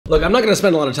Look, I'm not gonna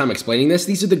spend a lot of time explaining this.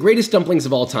 These are the greatest dumplings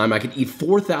of all time. I could eat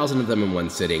 4,000 of them in one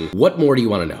sitting. What more do you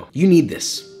wanna know? You need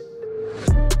this.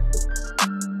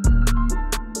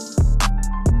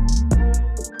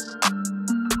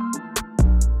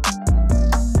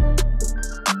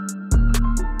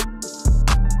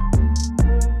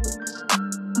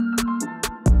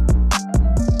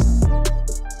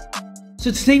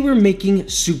 So today we're making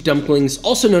soup dumplings,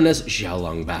 also known as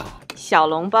Xiaolongbao.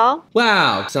 Xiaolongbao?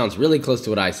 Wow, sounds really close to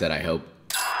what I said, I hope.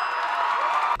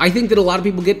 I think that a lot of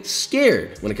people get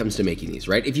scared when it comes to making these,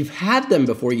 right? If you've had them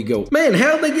before, you go, man,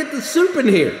 how'd they get the soup in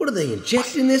here? What, are they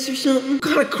injecting this or something? What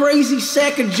kind of crazy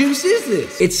sack of juice is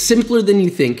this? It's simpler than you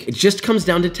think. It just comes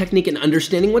down to technique and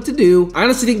understanding what to do. I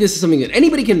honestly think this is something that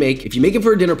anybody can make. If you make it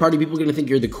for a dinner party, people are gonna think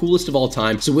you're the coolest of all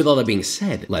time. So with all that being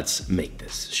said, let's make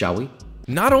this, shall we?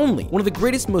 Not only one of the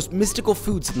greatest, most mystical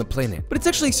foods on the planet, but it's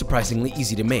actually surprisingly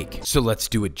easy to make. So let's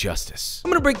do it justice. I'm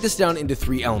gonna break this down into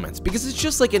 3 elements because it's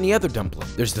just like any other dumpling.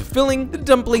 There's the filling, the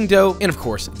dumpling dough, and of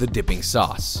course, the dipping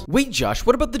sauce. Wait, Josh,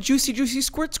 what about the juicy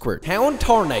squirt squirt? How in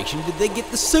tarnation did they get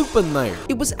the soup in there?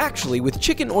 It was actually with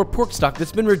chicken or pork stock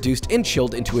that's been reduced and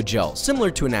chilled into a gel,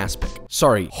 similar to an aspic.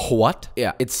 Sorry, what?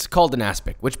 Yeah, it's called an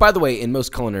aspic, which by the way, in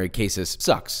most culinary cases,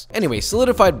 sucks. Anyway,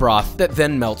 solidified broth that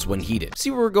then melts when heated.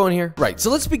 See where we're going here? Right, so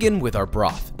let's begin with our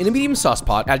broth. In a medium sauce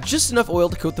pot, add just enough oil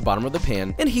to coat the bottom of the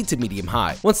pan and heat to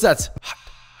medium-high. Once that's hot,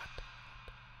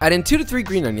 add in 2 to 3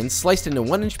 green onions sliced into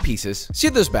 1-inch pieces.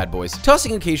 Sear those bad boys,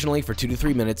 tossing occasionally for 2 to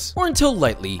 3 minutes or until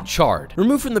lightly charred.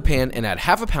 Remove from the pan and add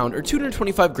half a pound or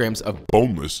 225 grams of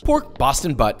boneless pork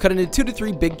Boston butt cut into 2 to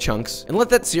 3 big chunks and let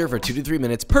that sear for 2 to 3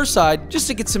 minutes per side just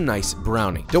to get some nice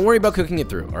browning. Don't worry about cooking it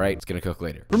through, all right? It's gonna cook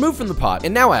later. Remove from the pot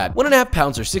and now add 1.5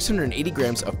 pounds or 680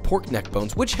 grams of pork neck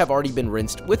bones, which have already been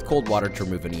rinsed with cold water to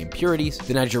remove any impurities.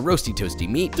 Then add your roasty toasty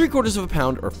meat, 3/4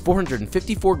 pound or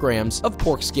 454 grams of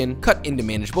pork skin cut into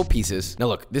manageable pieces. Now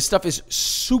look, this stuff is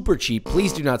super cheap.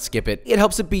 Please do not skip it. It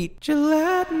helps it be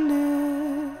gelatinous.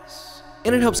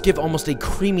 And it helps give almost a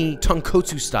creamy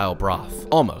tonkotsu style broth.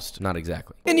 Almost, not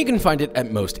exactly. And you can find it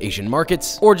at most Asian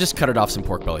markets, or just cut it off some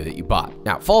pork belly that you bought.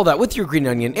 Now follow that with your green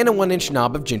onion and a 1-inch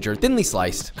knob of ginger thinly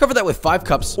sliced. Cover that with 5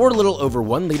 cups or a little over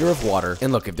 1 liter of water.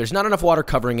 And look, if there's not enough water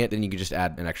covering it, then you can just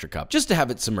add an extra cup just to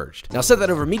have it submerged. Now set that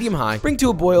over medium-high, bring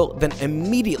to a boil, then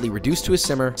immediately reduce to a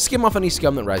simmer, skim off any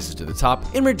scum that rises to the top,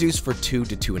 and reduce for 2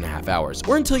 to 2.5 hours,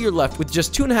 or until you're left with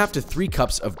just 2.5 to 3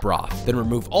 cups of broth. Then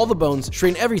remove all the bones,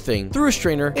 strain everything through a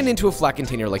strainer and into a flat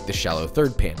container like the shallow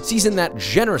third pan. Season that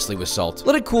generously with salt,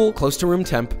 let it cool close to room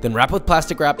temp, then wrap with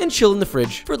plastic wrap and chill in the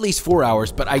fridge for at least 4 hours,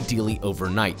 but ideally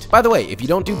overnight. By the way, if you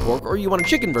don't do pork or you want a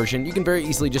chicken version, you can very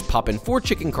easily just pop in 4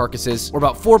 chicken carcasses or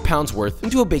about 4 pounds worth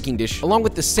into a baking dish along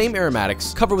with the same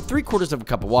aromatics, cover with 3/4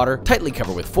 cup of water, tightly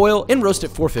cover with foil, and roast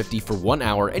at 450 for 1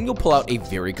 hour, and you'll pull out a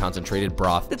very concentrated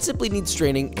broth that simply needs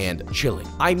straining and chilling.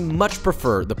 I much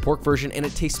prefer the pork version and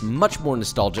it tastes much more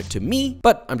nostalgic to me,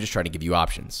 but I'm just trying to give you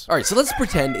options. All right, so let's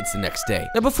pretend it's the next day.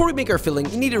 Now, before we make our filling,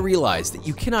 you need to realize that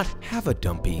you cannot have a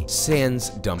dumpy sans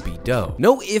dumpy dough.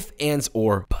 No ifs, ands,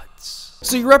 or buts.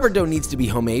 So your wrapper dough needs to be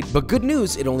homemade, but good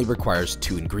news, it only requires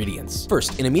 2 ingredients.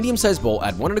 First, in a medium-sized bowl,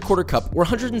 add 1¼ cup or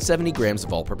 170 grams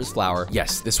of all-purpose flour.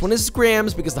 Yes, this one is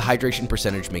grams because the hydration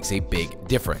percentage makes a big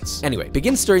difference. Anyway,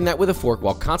 begin stirring that with a fork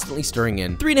while constantly stirring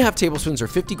in 3.5 tablespoons or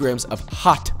 50 grams of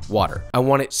hot water. I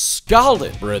want it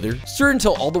scalded, brother. Stir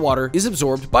until all the water is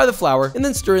absorbed by the flour, and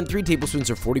then stir in 3 tablespoons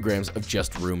or 40 grams of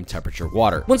just room temperature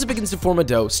water. Once it begins to form a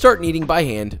dough, start kneading by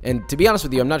hand. And to be honest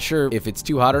with you, I'm not sure if it's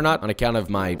too hot or not on account of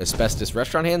my asbestos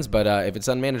restaurant hands, but if it's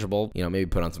unmanageable, you know, maybe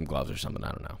put on some gloves or something, I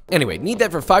don't know. Anyway, knead that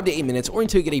for 5 to 8 minutes or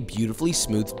until you get a beautifully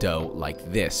smooth dough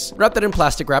like this. Wrap that in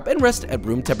plastic wrap and rest at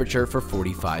room temperature for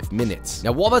 45 minutes.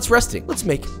 Now, while that's resting, let's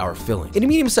make our filling. In a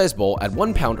medium-sized bowl, add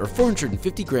 1 pound or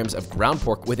 450 grams of ground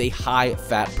pork with a high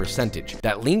fat percentage.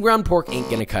 That lean ground pork ain't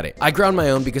gonna cut it. I ground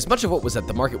my own because much of what was at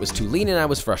the market was too lean and I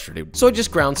was frustrated, so I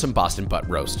just ground some Boston butt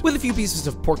roast with a few pieces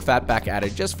of pork fat back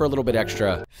added just for a little bit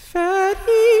extra fatty,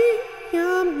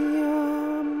 yum,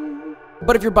 yum.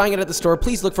 But if you're buying it at the store,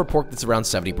 please look for pork that's around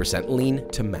 70% lean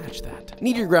to match that.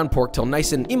 Knead your ground pork till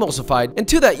nice and emulsified, and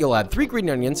to that you'll add 3 green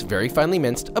onions, very finely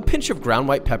minced, a pinch of ground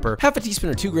white pepper, half a teaspoon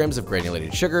or 2 grams of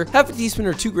granulated sugar, half a teaspoon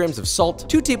or 2 grams of salt,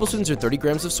 2 tablespoons or 30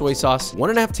 grams of soy sauce,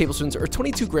 1.5 tablespoons or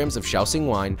 22 grams of shaoxing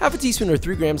wine, half a teaspoon or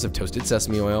 3 grams of toasted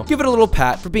sesame oil. Give it a little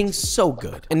pat for being so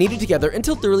good, and knead it together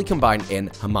until thoroughly combined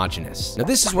and homogeneous. Now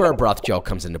this is where our broth gel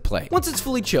comes into play. Once it's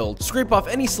fully chilled, scrape off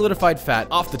any solidified fat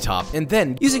off the top, and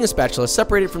then, using a spatula,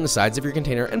 separate it from the sides of your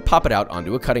container and pop it out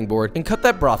onto a cutting board and cut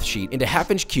that broth sheet into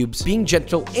 1/2-inch cubes, being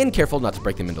gentle and careful not to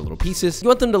break them into little pieces. You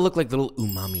want them to look like little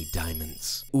umami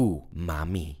diamonds. Ooh,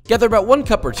 mommy. Gather about 1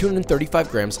 cup or 235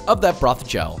 grams of that broth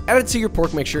gel, add it to your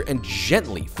pork mixture, and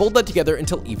gently fold that together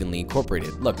until evenly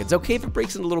incorporated. Look, it's okay if it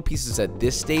breaks into little pieces at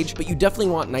this stage, but you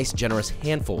definitely want nice, generous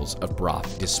handfuls of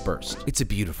broth dispersed. It's a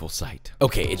beautiful sight.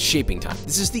 Okay, it's shaping time.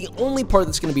 This is the only part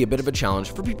that's going to be a bit of a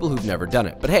challenge for people who've never done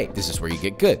it, but hey, this is where you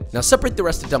get good. Now separate the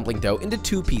rest of dumpling dough into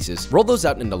 2 pieces, roll those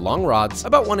out into long rods,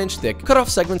 about 1 inch thick, cut off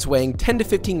segments weighing 10 to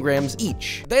 15 grams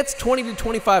each. That's 20 to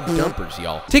 25 dumpers,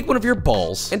 y'all. Take one of your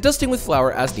balls and dusting with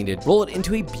flour as needed, roll it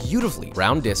into a beautifully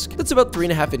round disc that's about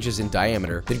 3.5 inches in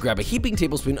diameter, then grab a heaping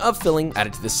tablespoon of filling, add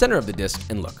it to the center of the disc,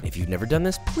 and look, if you've never done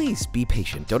this, please be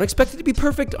patient. Don't expect it to be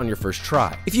perfect on your first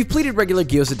try. If you've pleated regular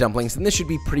gyoza dumplings, then this should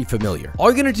be pretty familiar. All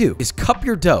you're gonna do is cup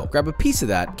your dough, grab a piece of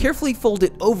that, carefully fold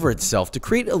it over itself to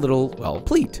create a little, well,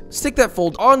 pleat. Stick that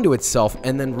fold onto itself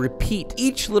and then repeat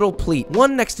each little pleat,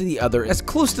 one next to the other, as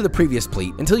close to the previous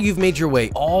pleat until you've made your way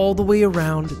all the way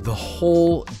around the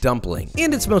whole dumpling.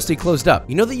 And it's mostly closed up.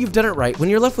 You know that you've done it right when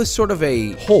you're left with sort of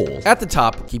a hole at the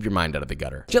top. Keep your mind out of the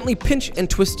gutter. Gently pinch and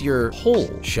twist your hole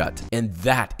shut, and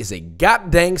that is a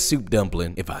god-dang soup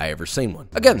dumpling if I ever seen one.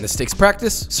 Again, this takes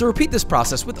practice, so repeat this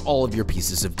process with all of your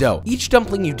pieces of dough. Each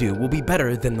dumpling you do will be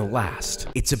better than the last.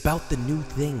 It's about the new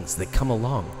things that come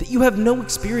along that you have no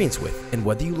experience with, and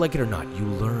whether you like it or not, you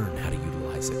learn how to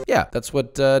utilize it. Yeah, that's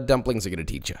what dumplings are gonna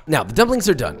teach you. Now, the dumplings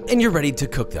are done, and you're ready to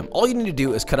cook them. All you need to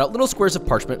do is cut out little squares of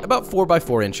parchment about 4 by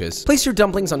 4 inches. Place your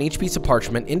dumplings on each piece of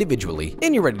parchment individually,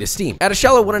 and you're ready to steam. Add a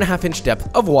shallow 1.5-inch depth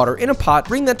of water in a pot,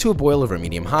 bring that to a boil over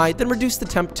medium-high, then reduce the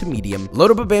temp to medium.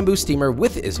 Load up a bamboo steamer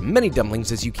with as many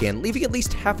dumplings as you can, leaving at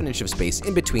least 1/2 inch of space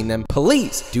in between them.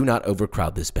 Please do not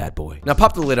overcrowd this bad boy. Now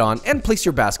pop the lid on and place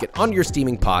your basket on your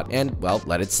steaming pot and, well,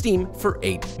 let it steam for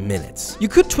 8 minutes. You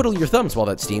could twiddle your thumbs while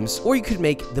that steams, or you could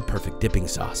make the perfect dipping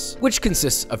sauce, which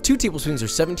consists of 2 tablespoons or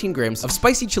 17 grams of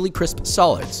spicy chili crisp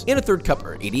solids and a 1/3 cup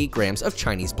or 88 grams of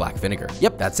Chinese black vinegar.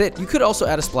 Yep, that's it. You could also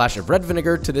add a splash of red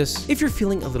vinegar to this if you're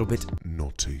feeling a little bit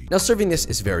naughty. Now serving this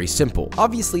is very simple.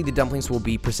 Obviously the dumplings will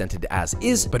be presented as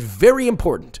is, but very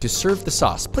important to serve the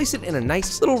sauce. Place it in a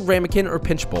nice little ramekin or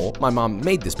pinch bowl. My mom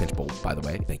made this pinch bowl, by the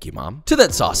way. Thank you, Mom. To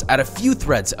that sauce, add a few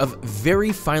threads of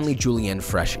very finely julienne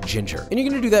fresh ginger. And you're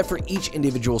gonna do that for each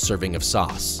individual serving of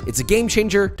sauce. It's a game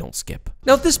changer, don't skip.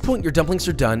 Now at this point, your dumplings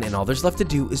are done and all there's left to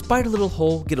do is bite a little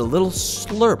hole, get a little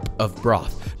slurp of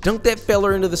broth, dunk that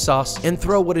feller into the sauce, and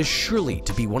throw what is surely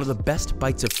to be one of the best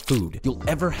bites of food you'll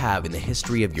ever have in the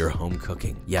history of your home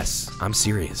cooking. Yes, I'm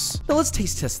serious. Now let's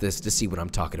taste test this to see what I'm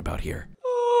talking about here.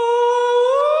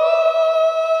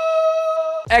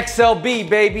 XLB,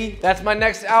 baby. That's my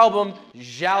next album,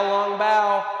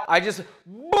 Xiaolongbao. I just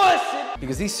busted.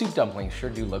 Because these soup dumplings sure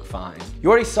do look fine. You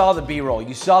already saw the B-roll,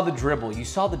 you saw the dribble, you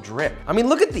saw the drip. I mean,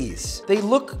 look at these. They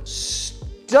look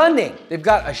stunning. They've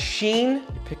got a sheen.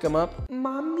 You pick them up,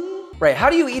 mommy. Right, how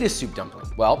do you eat a soup dumpling?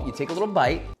 Well, you take a little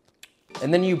bite,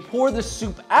 and then you pour the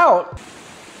soup out.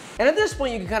 And at this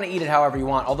point, you can kind of eat it however you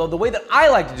want. Although the way that I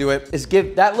like to do it is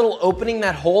give that little opening,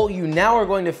 that hole, you now are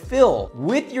going to fill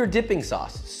with your dipping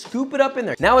sauce. Scoop it up in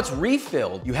there. Now it's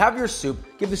refilled. You have your soup,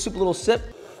 give the soup a little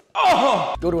sip.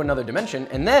 Oh! Go to another dimension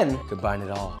and then combine it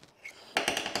all.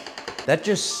 That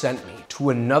just sent me to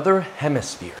another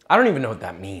hemisphere. I don't even know what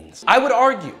that means. I would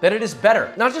argue that it is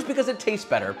better, not just because it tastes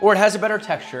better or it has a better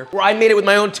texture or I made it with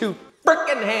my own 2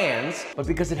 frickin' hands, but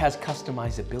because it has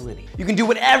customizability. You can do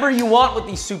whatever you want with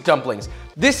these soup dumplings.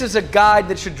 This is a guide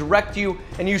that should direct you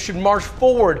and you should march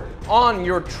forward on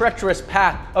your treacherous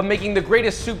path of making the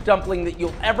greatest soup dumpling that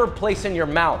you'll ever place in your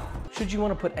mouth. Should you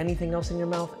want to put anything else in your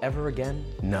mouth ever again?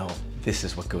 No, this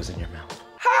is what goes in your mouth.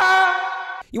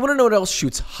 Ha! You want to know what else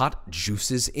shoots hot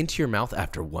juices into your mouth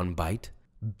after one bite?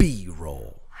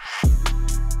 B-roll.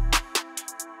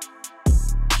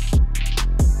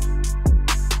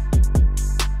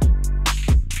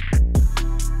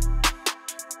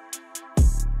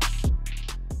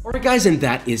 Alright guys, and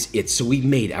that is it. So we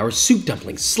made our soup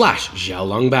dumplings /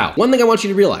 Xiaolongbao. One thing I want you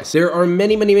to realize, there are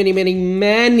many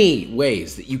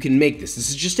ways that you can make this. This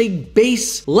is just a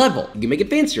base level. You can make it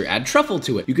fancier, add truffle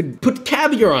to it. You could put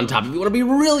caviar on top if you want to be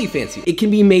really fancy. It can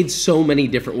be made so many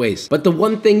different ways. But the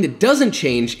one thing that doesn't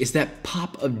change is that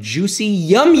pop of juicy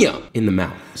yum yum in the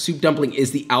mouth. Soup dumpling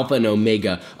is the alpha and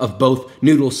omega of both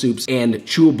noodle soups and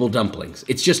chewable dumplings.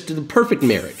 It's just the perfect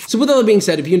marriage. So with all that being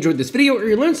said, if you enjoyed this video or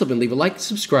you learned something, leave a like,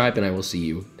 subscribe, and I will see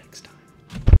you